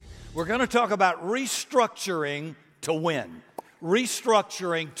We're going to talk about restructuring to win.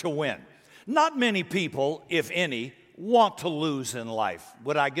 Restructuring to win. Not many people, if any, want to lose in life.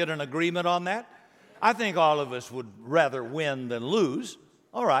 Would I get an agreement on that? I think all of us would rather win than lose.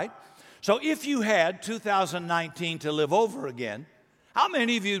 All right. So if you had 2019 to live over again, how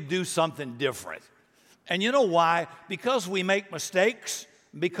many of you do something different? And you know why? Because we make mistakes,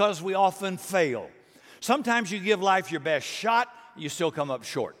 because we often fail. Sometimes you give life your best shot, you still come up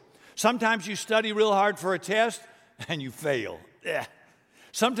short. Sometimes you study real hard for a test and you fail. Yeah.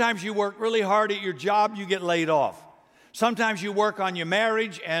 Sometimes you work really hard at your job, you get laid off. Sometimes you work on your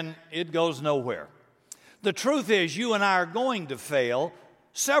marriage and it goes nowhere. The truth is, you and I are going to fail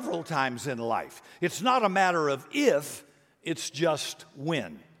several times in life. It's not a matter of if, it's just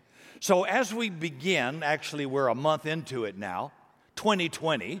when. So as we begin, actually we're a month into it now,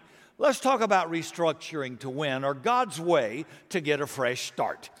 2020, let's talk about restructuring to win, or God's way to get a fresh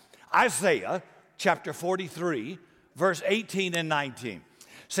start. Isaiah chapter 43, verse 18 and 19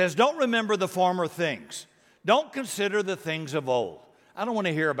 says, "Don't remember the former things. Don't consider the things of old." I don't want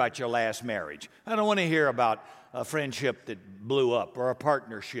to hear about your last marriage. I don't want to hear about a friendship that blew up or a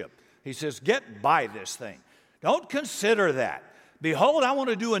partnership. He says, get by this thing. Don't consider that. Behold, I want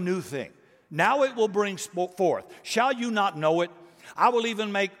to do a new thing. Now it will bring forth. Shall you not know it? I will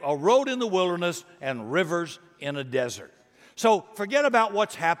even make a road in the wilderness and rivers in a desert. So forget about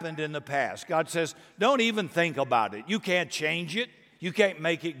what's happened in the past. God says, don't even think about it. You can't change it. You can't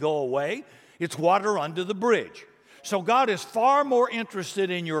make it go away. It's water under the bridge. So God is far more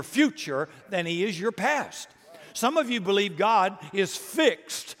interested in your future than He is your past. Some of you believe God is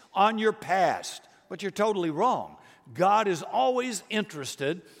fixed on your past, but you're totally wrong. God is always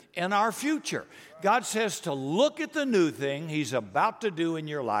interested in our future. God says to look at the new thing He's about to do in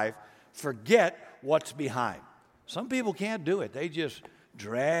your life. Forget what's behind. Some people can't do it. They just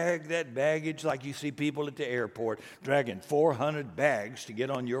drag that baggage like you see people at the airport dragging 400 bags to get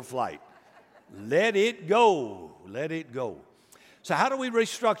on your flight. Let it go. Let it go. So how do we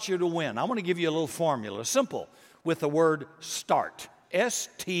restructure to win? I want to give you a little formula, simple, with the word START.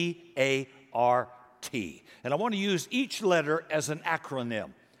 S-T-A-R-T. And I want to use each letter as an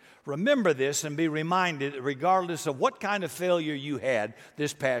acronym. Remember this and be reminded, regardless of what kind of failure you had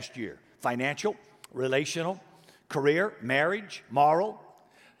this past year. Financial, relational, career, marriage, moral.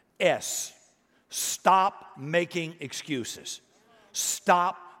 S, stop making excuses.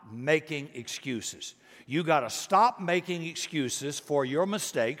 Stop making excuses. You got to stop making excuses for your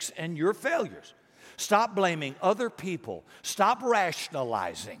mistakes and your failures. Stop blaming other people. Stop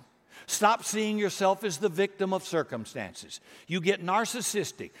rationalizing. Stop seeing yourself as the victim of circumstances. You get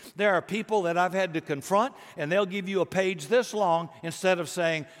narcissistic. There are people that I've had to confront, and they'll give you a page this long instead of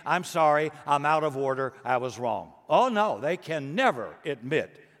saying, I'm sorry, I'm out of order, I was wrong. Oh, no, they can never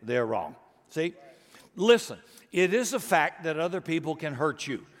admit they're wrong. See? Listen, it is a fact that other people can hurt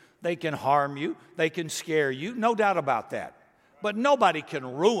you. They can harm you. They can scare you. No doubt about that. But nobody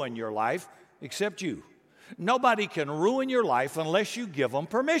can ruin your life except you. Nobody can ruin your life unless you give them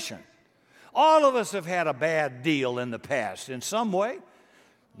permission. All of us have had a bad deal in the past in some way.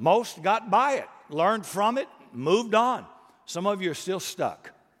 Most got by it, learned from it, moved on. Some of you are still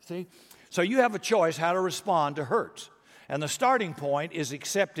stuck. See? So you have a choice how to respond to hurts. And the starting point is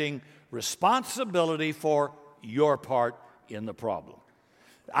accepting responsibility for your part in the problem.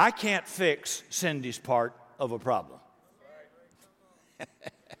 I can't fix Cindy's part of a problem.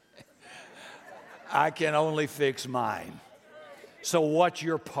 I can only fix mine. So what's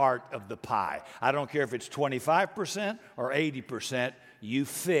your part of the pie? I don't care if it's 25% or 80%. You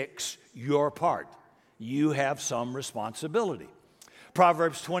fix your part. You have some responsibility.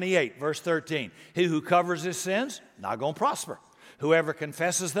 Proverbs 28, verse 13. He who covers his sins, not going to prosper. Whoever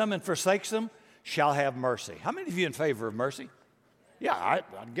confesses them and forsakes them shall have mercy. How many of you in favor of mercy? Yeah, I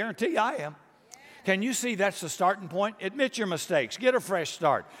guarantee you I am. Can you see that's the starting point? Admit your mistakes. Get a fresh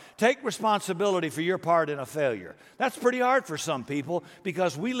start. Take responsibility for your part in a failure. That's pretty hard for some people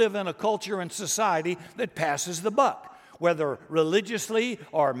because we live in a culture and society that passes the buck, whether religiously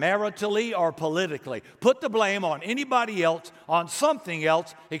or maritally or politically. Put the blame on anybody else, on something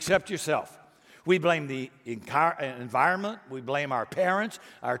else except yourself. We blame the environment. We blame our parents,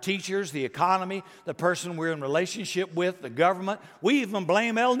 our teachers, the economy, the person we're in relationship with, the government. We even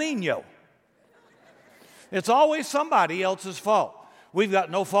blame El Nino. It's always somebody else's fault. We've got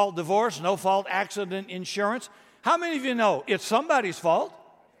no-fault divorce, no-fault accident insurance. How many of you know it's somebody's fault?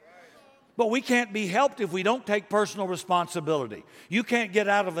 But we can't be helped if we don't take personal responsibility. You can't get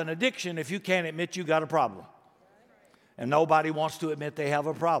out of an addiction if you can't admit you got a problem. And nobody wants to admit they have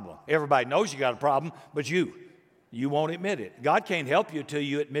a problem. Everybody knows you got a problem, but you. You won't admit it. God can't help you until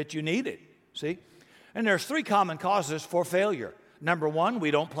you admit you need it. See? And there's 3 common causes for failure. Number 1,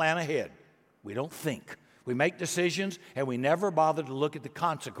 we don't plan ahead. We don't think. We make decisions and we never bother to look at the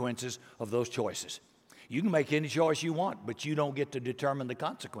consequences of those choices. You can make any choice you want, but you don't get to determine the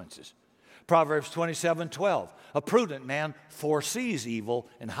consequences. Proverbs 27:12, a prudent man foresees evil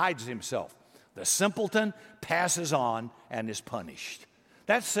and hides himself. The simpleton passes on and is punished.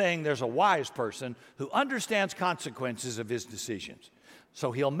 That's saying there's a wise person who understands consequences of his decisions.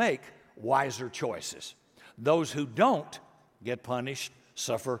 So he'll make wiser choices. Those who don't get punished,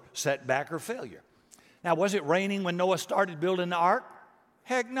 suffer setback or failure. Now, was it raining when Noah started building the ark?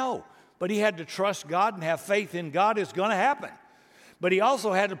 Heck no. But he had to trust God and have faith in God it's going to happen. But he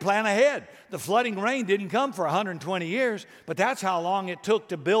also had to plan ahead. The flooding rain didn't come for 120 years, but that's how long it took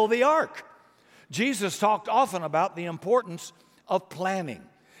to build the ark. Jesus talked often about the importance of planning.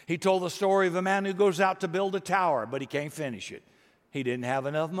 He told the story of a man who goes out to build a tower, but he can't finish it. He didn't have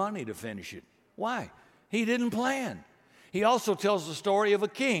enough money to finish it. Why? He didn't plan. He also tells the story of a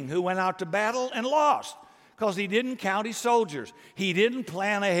king who went out to battle and lost because he didn't count his soldiers. He didn't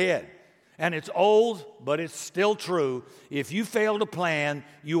plan ahead. And it's old, but it's still true. If you fail to plan,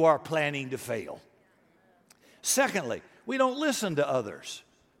 you are planning to fail. Secondly, we don't listen to others.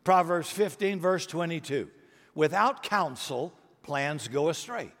 Proverbs 15, verse 22. Without counsel, plans go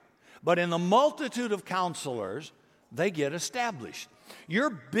astray. But in the multitude of counselors, they get established. Your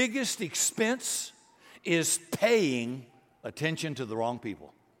biggest expense is paying attention to the wrong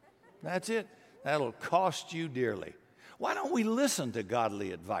people. That's it. That'll cost you dearly. Why don't we listen to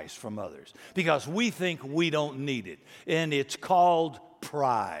godly advice from others? Because we think we don't need it. And it's called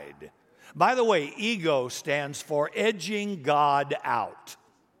pride. By the way, ego stands for edging God out.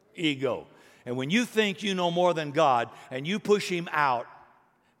 Ego. And when you think you know more than God and you push him out,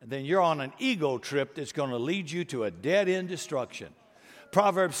 then you're on an ego trip that's going to lead you to a dead-end destruction.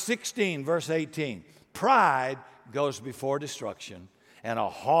 Proverbs 16, verse 18. Pride goes before destruction, and a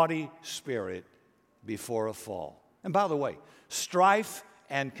haughty spirit before a fall. And by the way, strife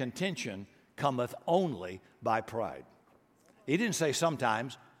and contention cometh only by pride. He didn't say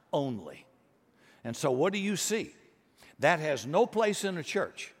sometimes, only. And so what do you see? That has no place in a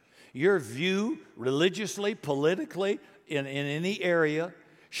church. Your view religiously, politically, in any area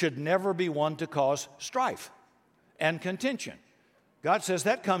should never be one to cause strife and contention. God says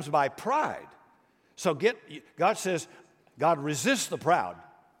that comes by pride. So God says God resists the proud,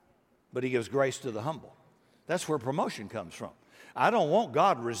 but he gives grace to the humble. That's where promotion comes from. I don't want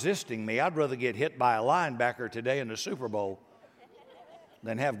God resisting me. I'd rather get hit by a linebacker today in the Super Bowl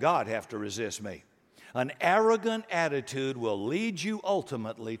than have God have to resist me. An arrogant attitude will lead you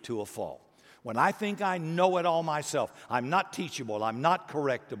ultimately to a fall. When I think I know it all myself, I'm not teachable, I'm not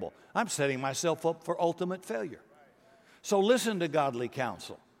correctable, I'm setting myself up for ultimate failure. So listen to godly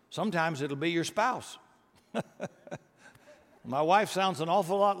counsel. Sometimes it'll be your spouse. My wife sounds an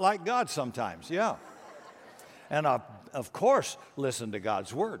awful lot like God sometimes, yeah. And of course, listen to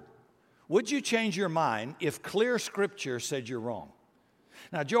God's word. Would you change your mind if clear scripture said you're wrong?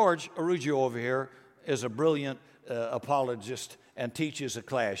 Now, George Arugio over here is a brilliant apologist and teaches a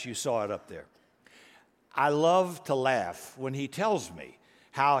class. You saw it up there. I love to laugh when he tells me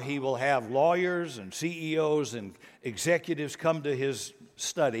how he will have lawyers and CEOs and executives come to his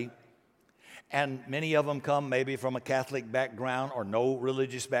study, and many of them come maybe from a Catholic background or no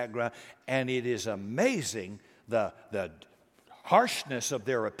religious background, and it is amazing the harshness of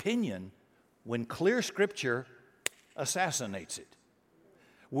their opinion when clear scripture assassinates it.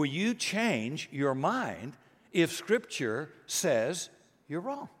 Will you change your mind if scripture says you're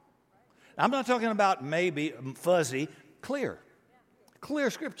wrong? I'm not talking about maybe fuzzy, clear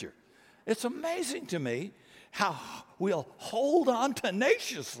scripture. It's amazing to me how we'll hold on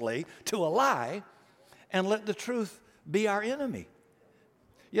tenaciously to a lie and let the truth be our enemy.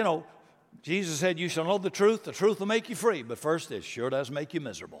 You know, Jesus said, you shall know the truth will make you free. But first, it sure does make you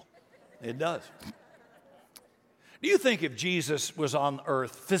miserable. It does. Do you think if Jesus was on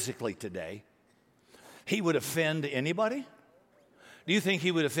earth physically today, he would offend anybody? Do you think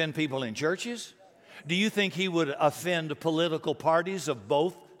he would offend people in churches? Do you think he would offend political parties of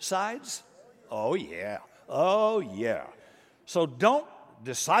both sides? Oh, yeah. Oh, yeah. So don't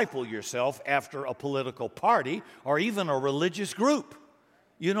disciple yourself after a political party or even a religious group.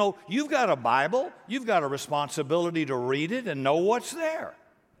 You know, you've got a Bible, you've got a responsibility to read it and know what's there.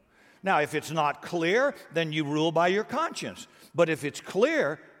 Now, if it's not clear, then you rule by your conscience. But if it's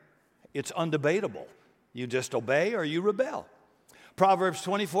clear, it's undebatable. You just obey or you rebel. Proverbs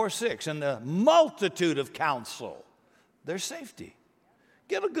 24:6, in the multitude of counsel, there's safety.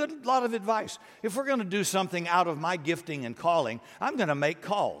 Get a good lot of advice. If we're going to do something out of my gifting and calling, I'm going to make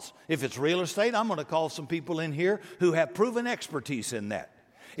calls. If it's real estate, I'm going to call some people in here who have proven expertise in that.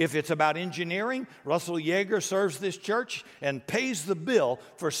 If it's about engineering, Russell Yeager serves this church and pays the bill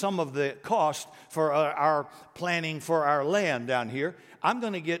for some of the cost for our planning for our land down here. I'm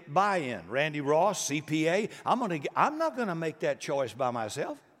going to get buy-in. Randy Ross, CPA. I'm not going to make that choice by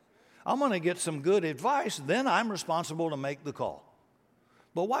myself. I'm going to get some good advice. Then I'm responsible to make the call.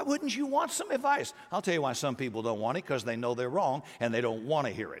 But why wouldn't you want some advice? I'll tell you why some people don't want it, because they know they're wrong and they don't want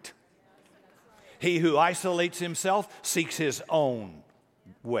to hear it. He who isolates himself seeks his own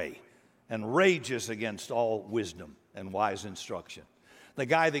way and rages against all wisdom and wise instruction. The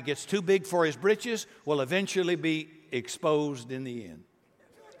guy that gets too big for his britches will eventually be exposed in the end.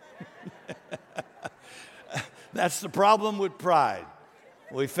 That's the problem with pride.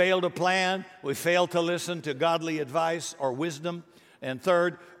 We fail to plan, we fail to listen to godly advice or wisdom, and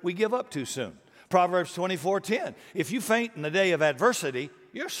third, we give up too soon. Proverbs 24:10, if you faint in the day of adversity,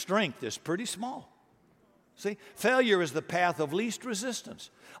 your strength is pretty small. See, failure is the path of least resistance.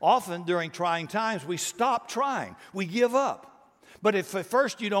 Often during trying times, we stop trying, we give up. But if at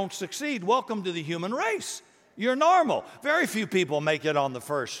first you don't succeed, welcome to the human race. You're normal. Very few people make it on the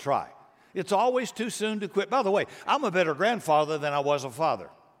first try. It's always too soon to quit. By the way, I'm a better grandfather than I was a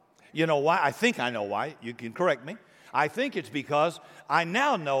father. You know why? I think I know why. You can correct me. I think it's because I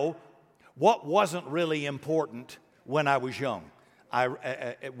now know what wasn't really important when I was young,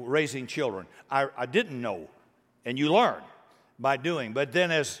 raising children. I didn't know, and you learn by doing. But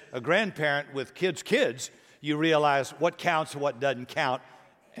then as a grandparent with kids, you realize what counts and what doesn't count,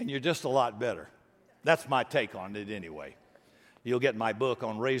 and you're just a lot better. That's my take on it anyway. You'll get my book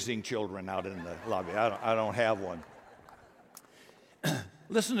on raising children out in the lobby. I don't have one.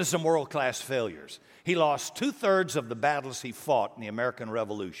 Listen to some world-class failures. He lost 2/3 of the battles he fought in the American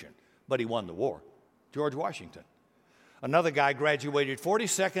Revolution, but he won the war. George Washington. Another guy graduated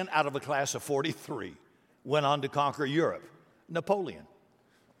 42nd out of a class of 43, went on to conquer Europe. Napoleon.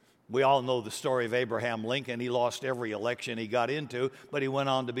 We all know the story of Abraham Lincoln. He lost every election he got into, but he went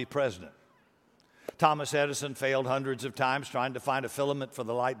on to be president. Thomas Edison failed hundreds of times trying to find a filament for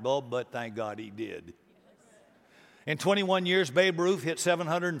the light bulb, but thank God he did. In 21 years, Babe Ruth hit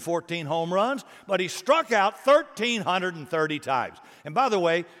 714 home runs, but he struck out 1,330 times. And by the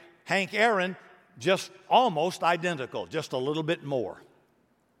way, Hank Aaron, just almost identical, just a little bit more.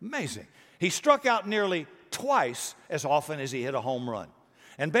 Amazing. He struck out nearly twice as often as he hit a home run.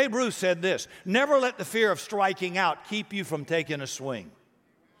 And Babe Ruth said this, never let the fear of striking out keep you from taking a swing.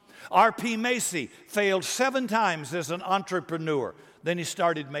 R.P. Macy failed 7 times as an entrepreneur. Then he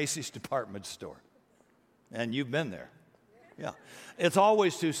started Macy's department store. And you've been there. Yeah. It's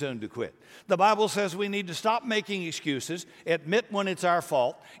always too soon to quit. The Bible says we need to stop making excuses, admit when it's our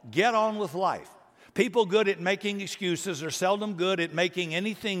fault, get on with life. People good at making excuses are seldom good at making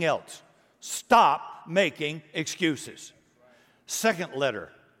anything else. Stop making excuses. Second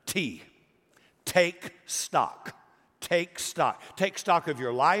letter, T. Take stock. Take stock. Take stock of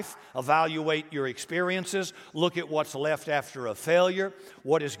your life. Evaluate your experiences. Look at what's left after a failure.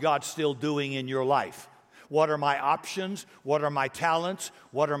 What is God still doing in your life? What are my options? What are my talents?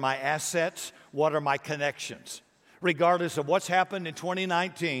 What are my assets? What are my connections? Regardless of what's happened in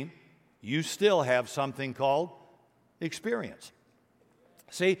 2019, you still have something called experience.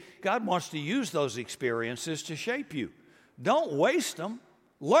 See, God wants to use those experiences to shape you. Don't waste them.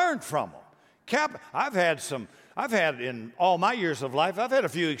 Learn from them. I've had in all my years of life, I've had a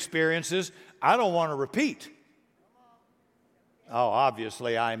few experiences I don't want to repeat. Oh,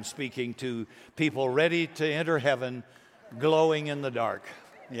 obviously, I'm speaking to people ready to enter heaven, glowing in the dark.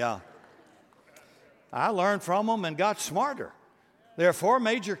 Yeah. I learned from them and got smarter. There are 4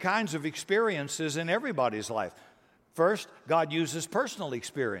 major kinds of experiences in everybody's life. First, God uses personal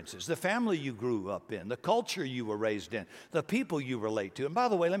experiences, the family you grew up in, the culture you were raised in, the people you relate to. And by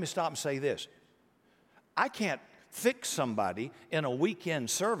the way, let me stop and say this. I can't fix somebody in a weekend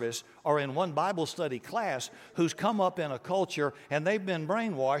service or in one Bible study class who's come up in a culture and they've been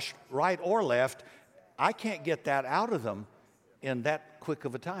brainwashed right or left. I can't get that out of them in that quick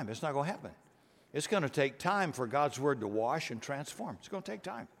of a time. It's not going to happen. It's going to take time for God's word to wash and transform. It's going to take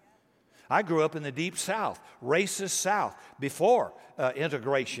time. I grew up in the deep South, racist South, before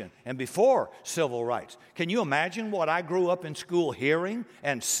integration and before civil rights. Can you imagine what I grew up in school hearing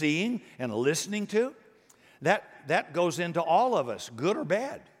and seeing and listening to? That goes into all of us, good or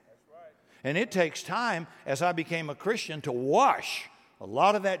bad. And it takes time, as I became a Christian, to wash a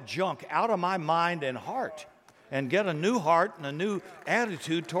lot of that junk out of my mind and heart and get a new heart and a new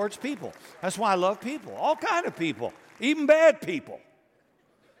attitude towards people. That's why I love people, all kind of people, even bad people.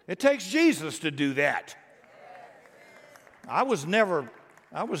 It takes Jesus to do that. I was never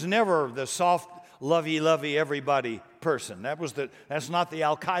the soft, lovey, everybody person. That's not the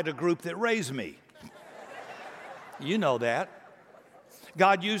Al-Qaeda group that raised me. You know that.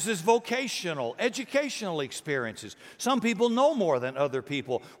 God uses vocational, educational experiences. Some people know more than other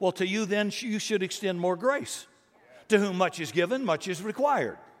people. Well, to you then, you should extend more grace. To whom much is given, much is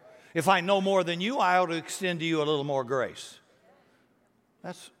required. If I know more than you, I ought to extend to you a little more grace.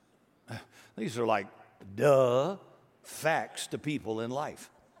 These are like facts to people in life.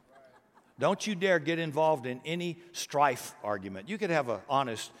 Don't you dare get involved in any strife argument. You could have an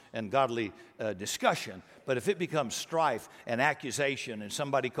honest and godly discussion, but if it becomes strife and accusation and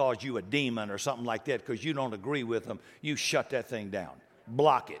somebody calls you a demon or something like that because you don't agree with them, you shut that thing down.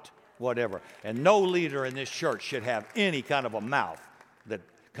 Block it, whatever. And no leader in this church should have any kind of a mouth that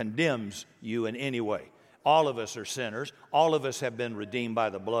condemns you in any way. All of us are sinners. All of us have been redeemed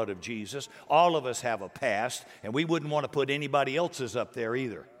by the blood of Jesus. All of us have a past, and we wouldn't want to put anybody else's up there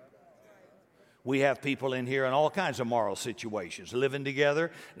either. We have people in here in all kinds of moral situations, living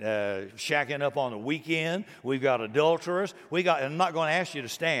together, shacking up on the weekend. We've got adulterers. And I'm not going to ask you to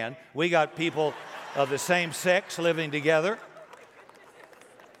stand. We got people of the same sex living together.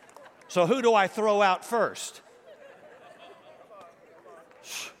 So who do I throw out first?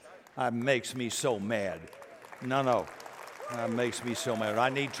 That makes me so mad. No. That makes me so mad. I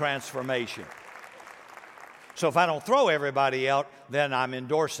need transformation. So if I don't throw everybody out, then I'm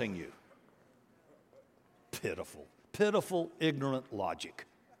endorsing you. Pitiful, ignorant logic.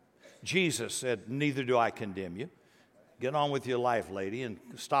 Jesus said, neither do I condemn you. Get on with your life, lady, and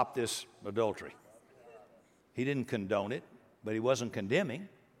stop this adultery. He didn't condone it, but he wasn't condemning.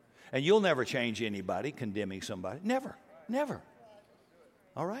 And you'll never change anybody condemning somebody. Never.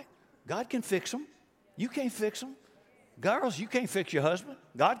 All right? God can fix them. You can't fix them. Girls, you can't fix your husband.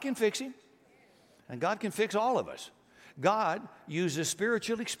 God can fix him. And God can fix all of us. God uses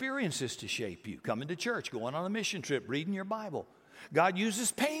spiritual experiences to shape you. Coming to church, going on a mission trip, reading your Bible. God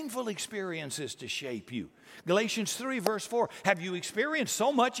uses painful experiences to shape you. Galatians 3, verse 4. Have you experienced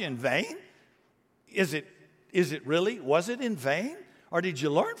so much in vain? Is it really? Was it in vain? Or did you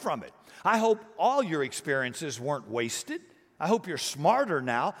learn from it? I hope all your experiences weren't wasted. I hope you're smarter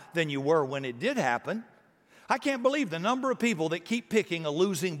now than you were when it did happen. I can't believe the number of people that keep picking a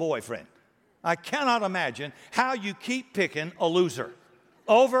losing boyfriend. I cannot imagine how you keep picking a loser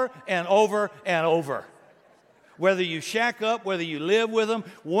over and over and over. Whether you shack up, whether you live with them,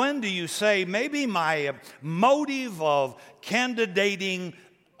 when do you say, maybe my motive of candidating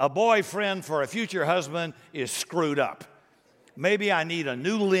a boyfriend for a future husband is screwed up? Maybe I need a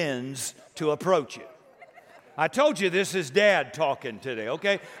new lens to approach it. I told you this is Dad talking today,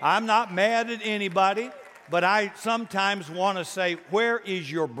 okay? I'm not mad at anybody, but I sometimes want to say, where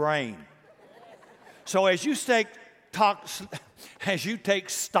is your brain? So as you take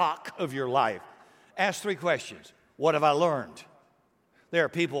stock of your life, ask 3 questions. What have I learned? There are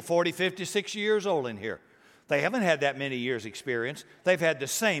people 40, 50, 60 years old in here. They haven't had that many years' experience. They've had the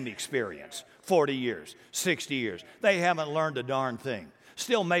same experience, 40 years, 60 years. They haven't learned a darn thing.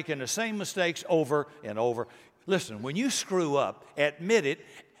 Still making the same mistakes over and over. Listen, when you screw up, admit it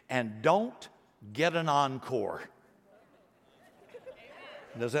and don't get an encore.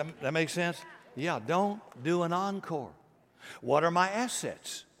 Does that make sense? Yeah, don't do an encore. What are my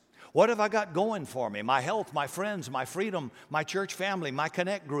assets? What have I got going for me? My health, my friends, my freedom, my church family, my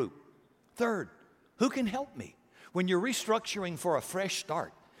connect group. Third, who can help me? When you're restructuring for a fresh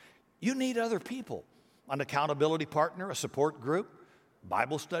start, you need other people. An accountability partner, a support group,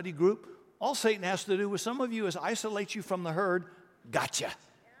 Bible study group. All Satan has to do with some of you is isolate you from the herd. Gotcha.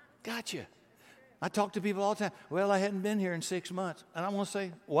 I talk to people all the time. Well, I hadn't been here in 6 months. And I want to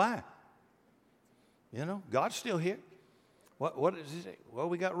say, why? You know, God's still here. What does he say? Well,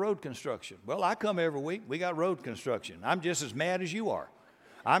 we got road construction. Well, I come every week. We got road construction. I'm just as mad as you are.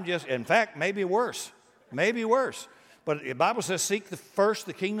 In fact, maybe worse. But the Bible says, seek first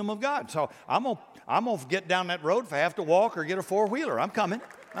the kingdom of God. So I'm gonna get down that road if I have to walk or get a four-wheeler. I'm coming.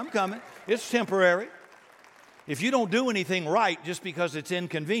 It's temporary. If you don't do anything right just because it's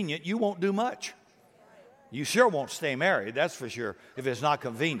inconvenient, you won't do much. You sure won't stay married, that's for sure, if it's not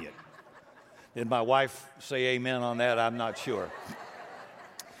convenient. Did my wife say amen on that? I'm not sure.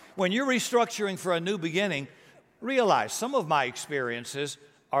 When you're restructuring for a new beginning, realize some of my experiences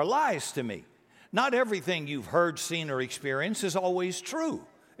are lies to me. Not everything you've heard, seen, or experienced is always true.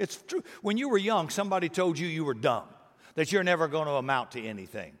 It's true. When you were young, somebody told you were dumb, that you're never going to amount to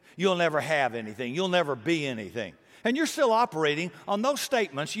anything. You'll never have anything. You'll never be anything. And you're still operating on those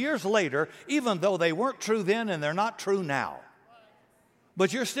statements years later, even though they weren't true then and they're not true now.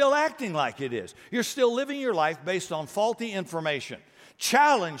 but you're still acting like it is. You're still living your life based on faulty information.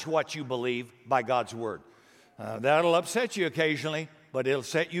 Challenge what you believe by God's word. That'll upset you occasionally, but it'll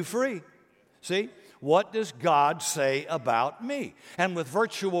set you free. See? What does God say about me? And with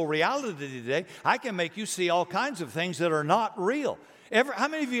virtual reality today, I can make you see all kinds of things that are not real. How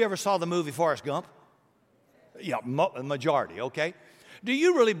many of you ever saw the movie Forrest Gump? Yeah, majority, okay. Do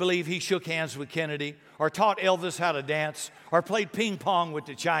you really believe he shook hands with Kennedy or taught Elvis how to dance or played ping pong with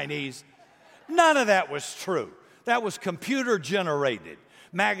the Chinese? None of that was true. That was computer generated.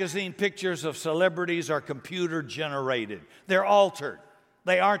 Magazine pictures of celebrities are computer generated. They're altered.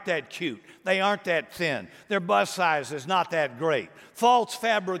 They aren't that cute. They aren't that thin. Their bust size is not that great. False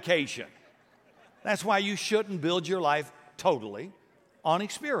fabrication. That's why you shouldn't build your life totally on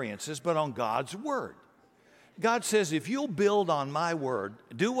experiences, but on God's word. God says, if you'll build on my word,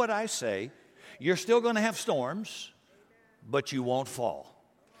 do what I say, you're still going to have storms, but you won't fall.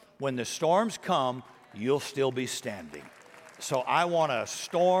 When the storms come, you'll still be standing. So I want a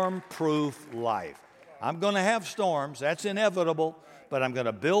storm-proof life. I'm going to have storms. That's inevitable. But I'm going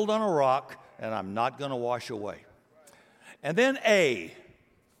to build on a rock, and I'm not going to wash away. And then A,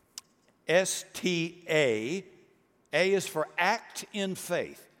 S-T-A. A is for act in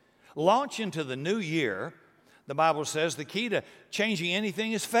faith. Launch into the new year. The Bible says the key to changing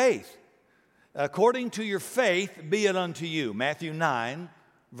anything is faith. According to your faith, be it unto you. Matthew 9,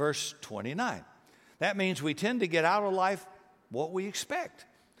 verse 29. That means we tend to get out of life what we expect.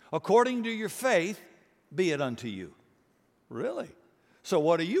 According to your faith, be it unto you. Really? So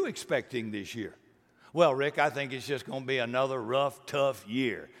what are you expecting this year? Well, Rick, I think it's just going to be another rough, tough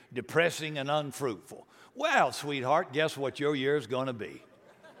year, depressing and unfruitful. Well, sweetheart, guess what your year is going to be?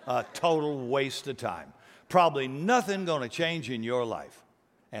 A total waste of time. Probably nothing going to change in your life,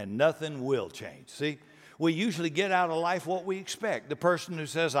 and nothing will change. See, we usually get out of life what we expect. The person who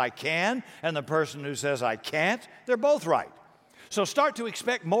says I can and the person who says I can't, they're both right. So start to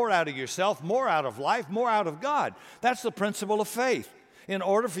expect more out of yourself, more out of life, more out of God. That's the principle of faith. In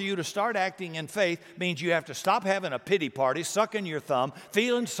order for you to start acting in faith means you have to stop having a pity party, sucking your thumb,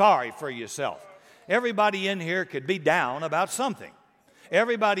 feeling sorry for yourself. Everybody in here could be down about something.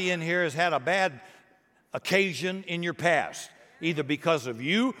 Everybody in here has had a bad occasion in your past, either because of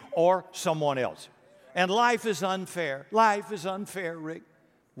you or someone else. And life is unfair. Life is unfair, Rick.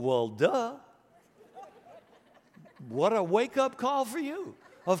 Well, duh. What a wake-up call for you.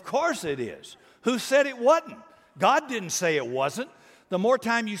 Of course it is. Who said it wasn't? God didn't say it wasn't. The more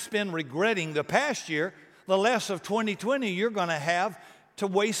time you spend regretting the past year, the less of 2020 you're going to have to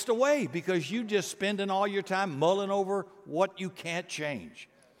waste away because you just spending all your time mulling over what you can't change.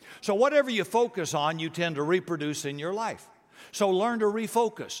 So whatever you focus on, you tend to reproduce in your life. So learn to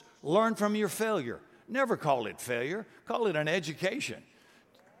refocus. Learn from your failure. Never call it failure. Call it an education.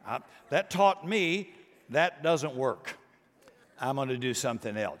 That taught me that doesn't work. I'm going to do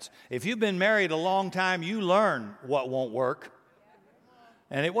something else. If you've been married a long time, you learn what won't work.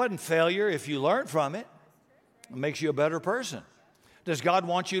 And it wasn't failure. If you learn from it, it makes you a better person. Does God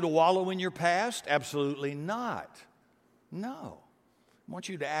want you to wallow in your past? Absolutely not. No. He wants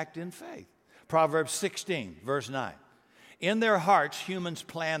you to act in faith. Proverbs 16, verse 9. In their hearts, humans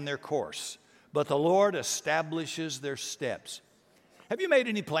plan their course, but the Lord establishes their steps. Have you made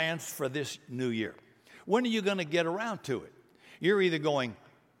any plans for this new year? When are you going to get around to it? You're either going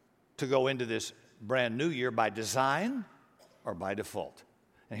to go into this brand new year by design or by default.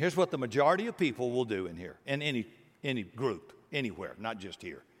 And here's what the majority of people will do in here, in any group, anywhere, not just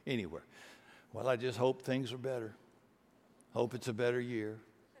here, anywhere. Well, I just hope things are better. Hope it's a better year.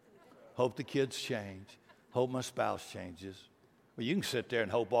 Hope the kids change. Hope my spouse changes. Well, you can sit there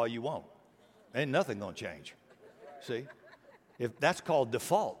and hope all you want. Ain't nothing going to change. See? If that's called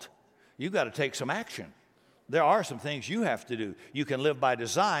default. You've got to take some action. There are some things you have to do. You can live by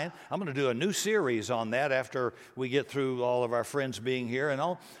design. I'm going to do a new series on that after we get through all of our friends being here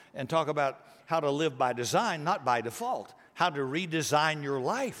and talk about how to live by design, not by default. How to redesign your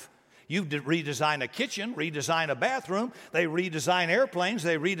life. You redesign a kitchen, redesign a bathroom. They redesign airplanes.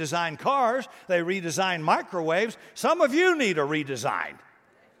 They redesign cars. They redesign microwaves. Some of you need a redesign.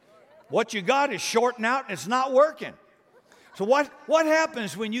 What you got is shorting out and it's not working. So what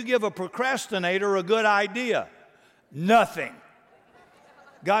happens when you give a procrastinator a good idea? Nothing.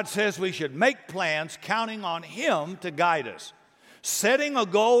 God says we should make plans counting on Him to guide us. Setting a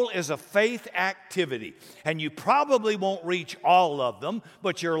goal is a faith activity, and you probably won't reach all of them,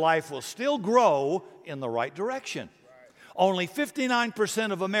 but your life will still grow in the right direction. Only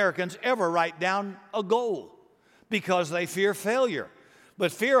 59% of Americans ever write down a goal because they fear failure.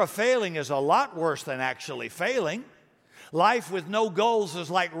 But fear of failing is a lot worse than actually failing. Life with no goals is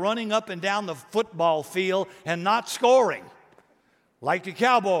like running up and down the football field and not scoring, like the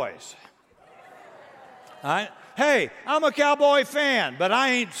Cowboys. Hey, I'm a Cowboy fan, but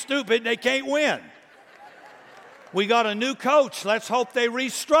I ain't stupid. They can't win. We got a new coach. Let's hope they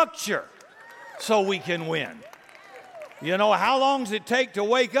restructure so we can win. You know, how long does it take to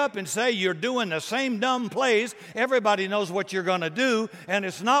wake up and say you're doing the same dumb plays? Everybody knows what you're going to do, and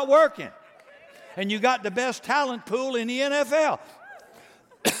it's not working. And you got the best talent pool in the NFL.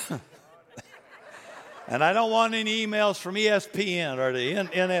 And I don't want any emails from ESPN or the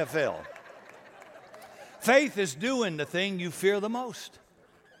NFL. Faith is doing the thing you fear the most.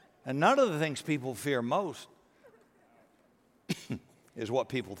 And none of the things people fear most is what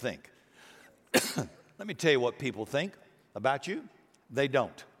people think. Let me tell you what people think about you. They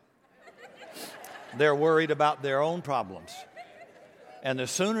don't. They're worried about their own problems. And the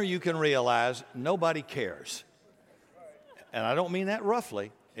sooner you can realize nobody cares. And I don't mean that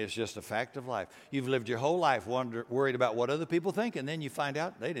roughly. It's just a fact of life. You've lived your whole life worried about what other people think, and then you find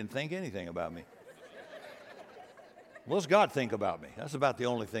out they didn't think anything about me. What does God think about me? That's about the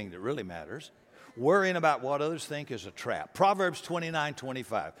only thing that really matters. Worrying about what others think is a trap. Proverbs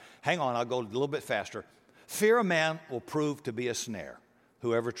 29:25. Hang on, I'll go a little bit faster. Fear of man will prove to be a snare.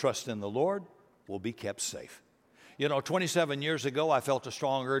 Whoever trusts in the Lord will be kept safe. You know, 27 years ago, I felt a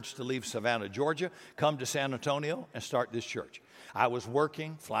strong urge to leave Savannah, Georgia, come to San Antonio, and start this church. I was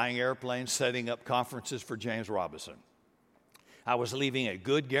working, flying airplanes, setting up conferences for James Robison. I was leaving a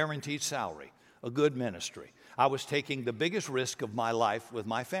good guaranteed salary, a good ministry. I was taking the biggest risk of my life with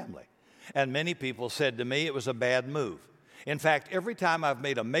my family. And many people said to me it was a bad move. In fact, every time I've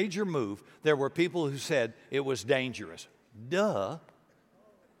made a major move, there were people who said it was dangerous. Duh.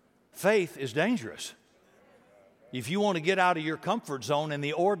 Faith is dangerous. If you want to get out of your comfort zone in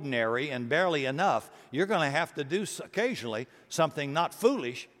the ordinary and barely enough, you're going to have to do occasionally something not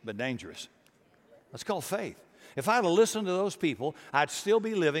foolish, but dangerous. That's called faith. If I had listened to those people, I'd still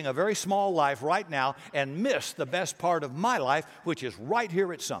be living a very small life right now and miss the best part of my life, which is right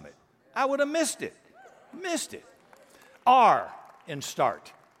here at Summit. I would have missed it. R in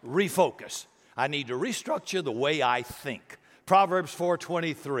start, refocus. I need to restructure the way I think. Proverbs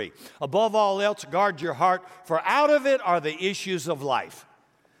 4:23. Above all else, guard your heart, for out of it are the issues of life.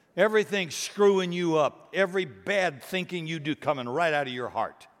 Everything's screwing you up. Every bad thinking you do coming right out of your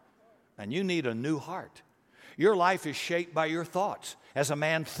heart. And you need a new heart. Your life is shaped by your thoughts. As a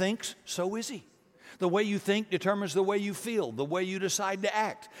man thinks, so is he. The way you think determines the way you feel, the way you decide to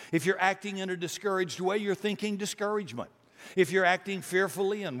act. If you're acting in a discouraged way, you're thinking discouragement. If you're acting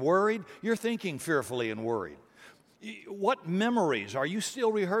fearfully and worried, you're thinking fearfully and worried. What memories are you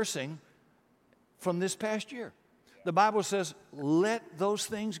still rehearsing from this past year? The Bible says, let those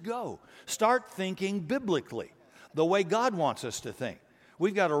things go. Start thinking biblically, the way God wants us to think.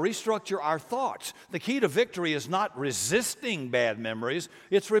 We've got to restructure our thoughts. The key to victory is not resisting bad memories,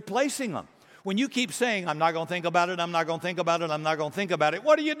 it's replacing them. When you keep saying, I'm not going to think about it, I'm not going to think about it, I'm not going to think about it,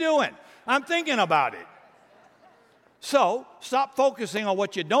 what are you doing? I'm thinking about it. So stop focusing on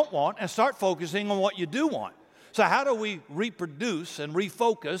what you don't want and start focusing on what you do want. So how do we reproduce and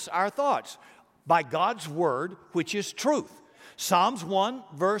refocus our thoughts? By God's word, which is truth. Psalms 1,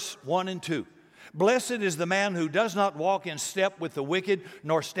 verse 1 and 2. Blessed is the man who does not walk in step with the wicked,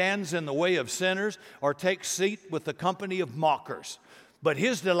 nor stands in the way of sinners, or takes seat with the company of mockers. But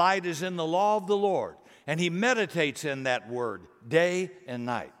his delight is in the law of the Lord, and he meditates in that word day and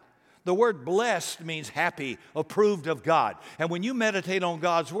night. The word blessed means happy, approved of God. And when you meditate on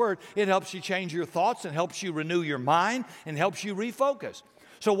God's word, it helps you change your thoughts and helps you renew your mind and helps you refocus.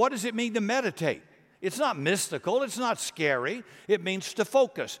 So what does it mean to meditate? It's not mystical. It's not scary. It means to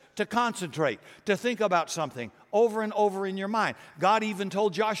focus, to concentrate, to think about something over and over in your mind. God even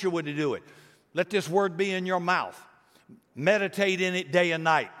told Joshua to do it. Let this word be in your mouth. Meditate in it day and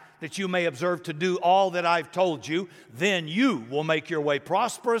night, that you may observe to do all that I've told you. Then you will make your way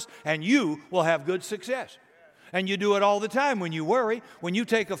prosperous, and you will have good success. And you do it all the time when you worry. When you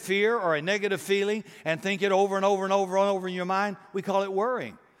take a fear or a negative feeling and think it over and over and over and over in your mind, we call it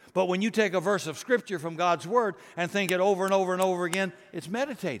worrying. But when you take a verse of Scripture from God's Word and think it over and over and over again, it's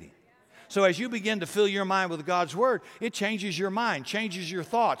meditating. So as you begin to fill your mind with God's Word, it changes your mind, changes your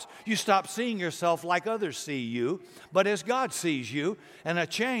thoughts. You stop seeing yourself like others see you, but as God sees you, and a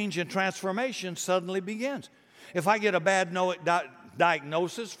change and transformation suddenly begins. If I get a bad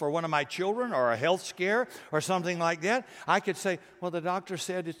diagnosis for one of my children or a health scare or something like that, I could say, well, the doctor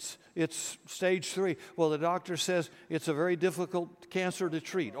said it's stage 3. Well, the doctor says it's a very difficult cancer to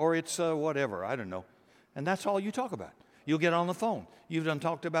treat, or it's whatever, I don't know. And that's all you talk about. You'll get on the phone. You've done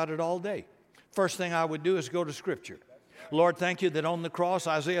talked about it all day. First thing I would do is go to Scripture. Lord, thank you that on the cross,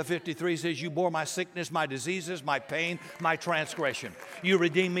 Isaiah 53 says, you bore my sickness, my diseases, my pain, my transgression. You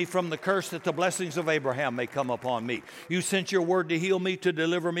redeemed me from the curse that the blessings of Abraham may come upon me. You sent your word to heal me, to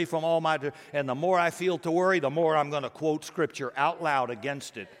deliver me from all my... And the more I feel to worry, the more I'm going to quote Scripture out loud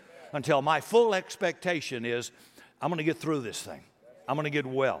against it until my full expectation is, I'm going to get through this thing. I'm going to get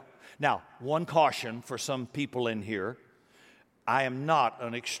well. Now, one caution for some people in here. I am not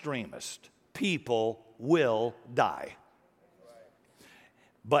an extremist. People will die.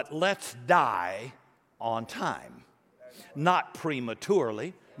 But let's die on time, not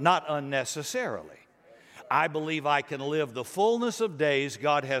prematurely, not unnecessarily. I believe I can live the fullness of days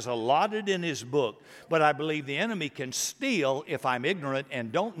God has allotted in His book, but I believe the enemy can steal if I'm ignorant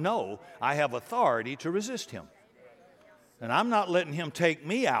and don't know I have authority to resist him. And I'm not letting him take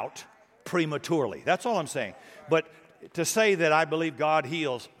me out prematurely. That's all I'm saying. But to say that I believe God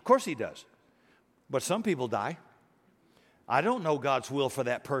heals, of course He does. But some people die. I don't know God's will for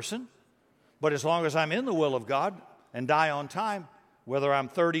that person, but as long as I'm in the will of God and die on time, whether I'm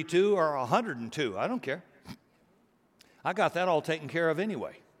 32 or 102, I don't care. I got that all taken care of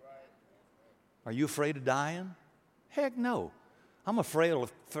anyway. Are you afraid of dying? Heck no. I'm afraid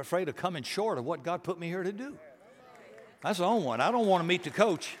of coming short of what God put me here to do. That's the only one. I don't want to meet the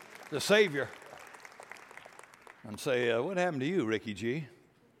coach, the Savior, and say, what happened to you, Ricky G?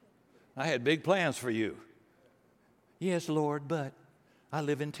 I had big plans for you. Yes, Lord, but I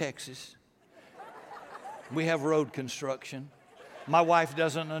live in Texas. We have road construction. My wife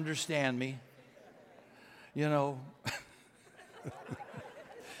doesn't understand me. You know,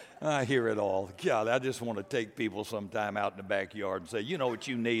 I hear it all. God, I just want to take people sometime out in the backyard and say, you know what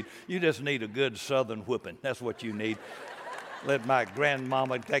you need? You just need a good southern whipping. That's what you need. Let my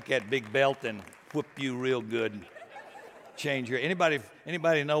grandmama take that big belt and whip you real good. Change your...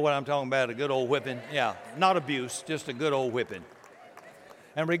 Anybody know what I'm talking about? A good old whipping? Yeah, not abuse, just a good old whipping.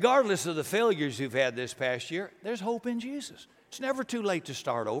 And regardless of the failures you've had this past year, there's hope in Jesus. It's never too late to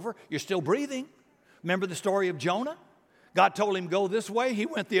start over. You're still breathing. Remember the story of Jonah? God told him go this way. He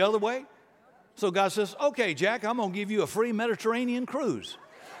went the other way. So God says, okay, Jack, I'm going to give you a free Mediterranean cruise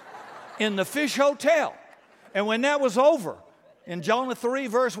in the fish hotel. And when that was over, in Jonah 3,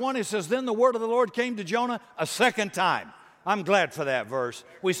 verse 1, it says, then the word of the Lord came to Jonah a second time. I'm glad for that verse.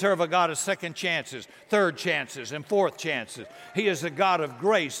 We serve a God of second chances, third chances, and fourth chances. He is a God of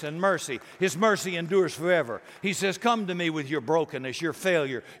grace and mercy. His mercy endures forever. He says, come to me with your brokenness, your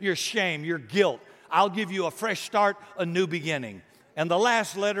failure, your shame, your guilt. I'll give you a fresh start, a new beginning. And the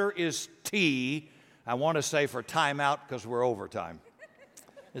last letter is T. I want to say for timeout because we're over time.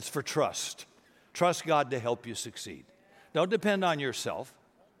 It's for trust. Trust God to help you succeed. Don't depend on yourself.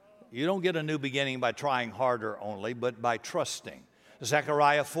 You don't get a new beginning by trying harder only, but by trusting.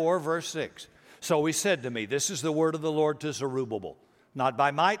 Zechariah 4, verse 6. So he said to me, this is the word of the Lord to Zerubbabel. Not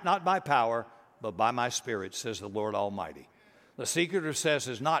by might, not by power, but by my Spirit, says the Lord Almighty. The secret of success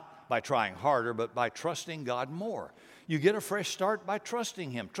is not by trying harder, but by trusting God more. You get a fresh start by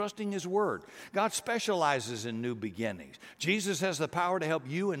trusting Him, trusting His Word. God specializes in new beginnings. Jesus has the power to help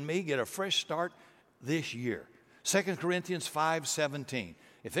you and me get a fresh start this year. 2 Corinthians 5:17.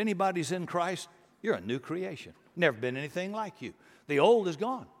 If anybody's in Christ, you're a new creation. Never been anything like you. The old is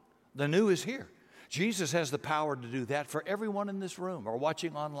gone. The new is here. Jesus has the power to do that for everyone in this room or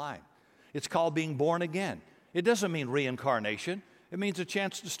watching online. It's called being born again. It doesn't mean reincarnation. It means a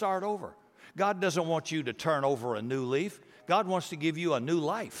chance to start over. God doesn't want you to turn over a new leaf. God wants to give you a new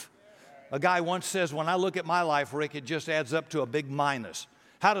life. A guy once says, when I look at my life, Rick, it just adds up to a big minus.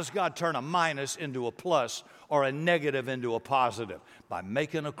 How does God turn a minus into a plus or a negative into a positive? By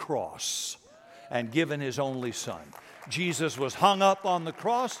making a cross and giving His only Son. Jesus was hung up on the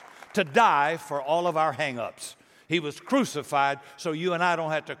cross to die for all of our hang-ups. He was crucified so you and I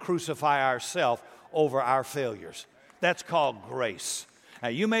don't have to crucify ourselves over our failures. That's called grace. Now,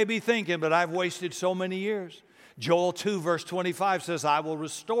 you may be thinking, but I've wasted so many years. Joel 2, verse 25 says, I will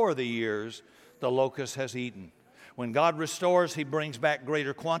restore the years the locust has eaten. When God restores, He brings back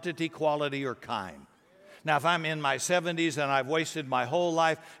greater quantity, quality, or kind. Now, if I'm in my 70s and I've wasted my whole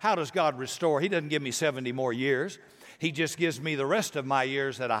life, how does God restore? He doesn't give me 70 more years. He just gives me the rest of my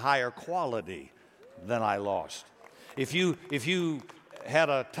years at a higher quality than I lost. If you had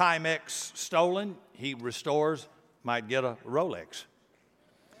a Timex stolen, He restores, might get a Rolex.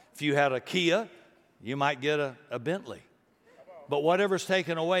 If you had a Kia, you might get a Bentley. But whatever's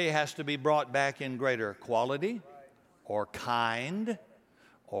taken away has to be brought back in greater quality or kind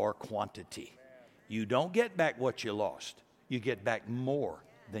or quantity. You don't get back what you lost. You get back more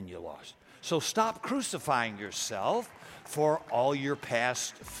than you lost. So stop crucifying yourself for all your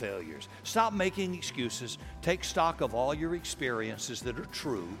past failures. Stop making excuses. Take stock of all your experiences that are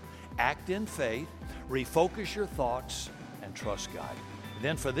true. Act in faith. Refocus your thoughts and trust God.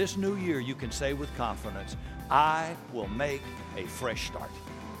 Then for this new year, you can say with confidence, I will make a fresh start.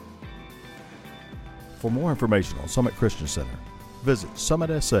 For more information on Summit Christian Center, visit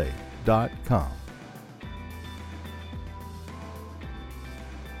summitsa.com.